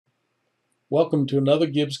Welcome to another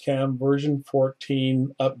GibbsCAM version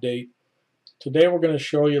 14 update. Today we're going to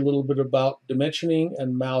show you a little bit about dimensioning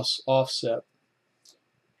and mouse offset.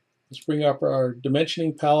 Let's bring up our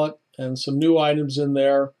dimensioning palette and some new items in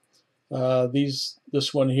there.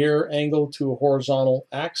 This one here, angle to a horizontal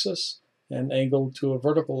axis and angle to a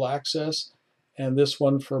vertical axis, and this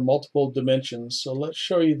one for multiple dimensions. So let's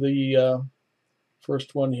show you the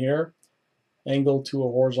first one here, angle to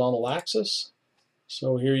a horizontal axis.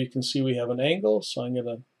 So here you can see we have an angle, so I'm going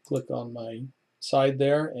to click on my side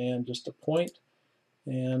there and just a point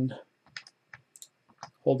and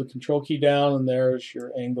hold the control key down, and there's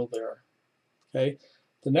your angle there. Okay,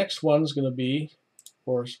 the next one is going to be, of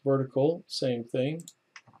course, vertical, same thing.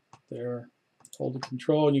 There, hold the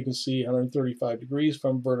control and you can see 135 degrees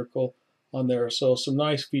from vertical on there. So some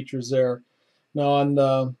nice features there. Now on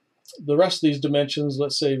the rest of these dimensions,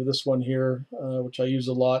 let's say this one here, which I use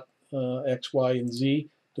a lot, X, Y, and Z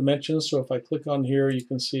dimensions. So if I click on here, you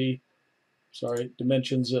can see,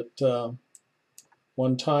 dimensions at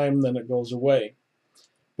one time, then it goes away.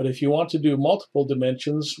 But if you want to do multiple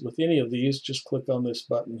dimensions with any of these, just click on this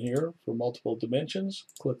button here for multiple dimensions.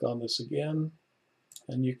 Click on this again,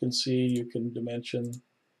 and you can see you can dimension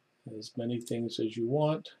as many things as you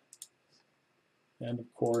want. And of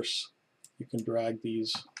course, you can drag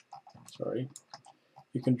these,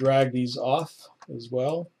 you can drag these off as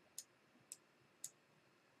well,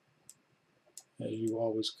 as you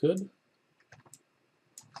always could.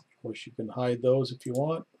 Of course, you can hide those if you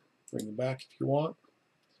want, bring them back if you want.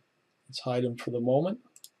 Let's hide them for the moment.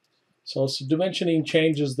 So some dimensioning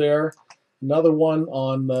changes there. Another one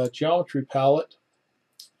on the geometry palette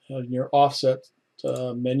in your offset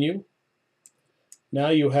menu. Now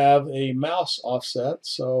you have a mouse offset,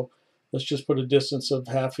 so let's just put a distance of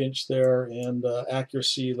 ½ inch there, and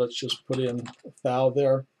accuracy, let's just put in 1/1000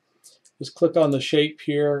 there. Just click on the shape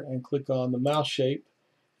here and click on the mouse shape,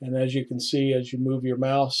 and as you can see, as you move your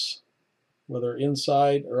mouse, whether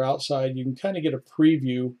inside or outside, you can kind of get a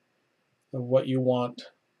preview of what you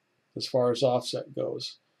want as far as offset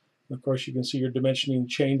goes. And of course, you can see your dimensioning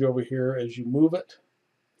change over here as you move it.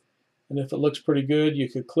 And if it looks pretty good, you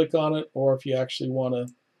could click on it, or if you actually want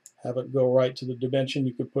to have it go right to the dimension,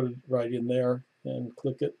 you could put it right in there and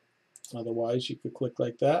click it. Otherwise, you could click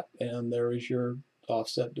like that, and there is your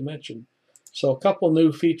offset dimension. So a couple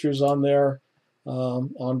new features on there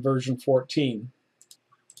on version 14.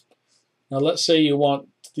 Now let's say you want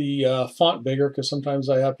the font bigger, because sometimes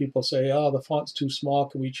I have people say, oh, the font's too small,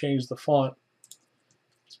 can we change the font?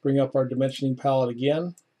 Let's bring up our dimensioning palette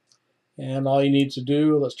again, and all you need to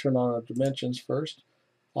do, let's turn on our dimensions first.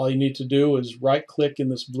 All you need to do is right click in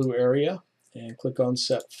this blue area and click on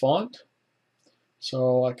set font.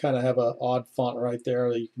 So I kind of have an odd font right there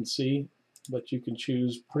that you can see, but you can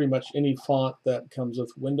choose pretty much any font that comes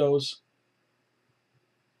with Windows.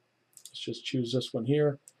 Let's just choose this one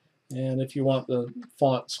here. And if you want the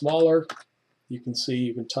font smaller, you can see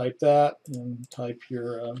you can type that and type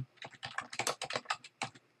your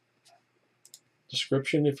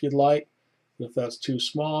description if you'd like. If that's too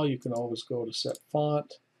small, you can always go to set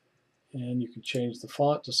font and you can change the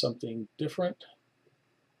font to something different.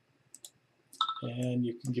 And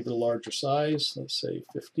you can give it a larger size, let's say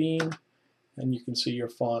 15, and you can see your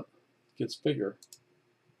font gets bigger.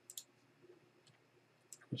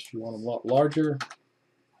 If you want them a lot larger,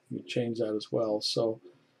 you can change that as well. So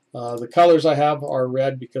the colors I have are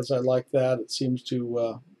red because I like that. It seems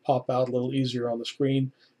to pop out a little easier on the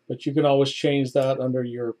screen, but you can always change that under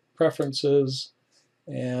your preferences,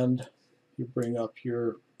 and you bring up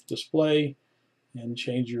your display and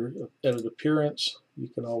change your edit appearance. You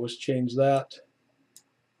can always change that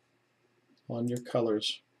on your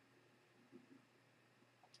colors.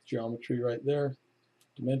 Geometry right there,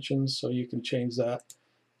 dimensions, so you can change that.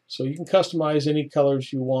 So you can customize any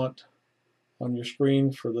colors you want on your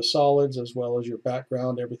screen for the solids as well as your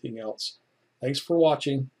background, everything else. Thanks for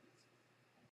watching.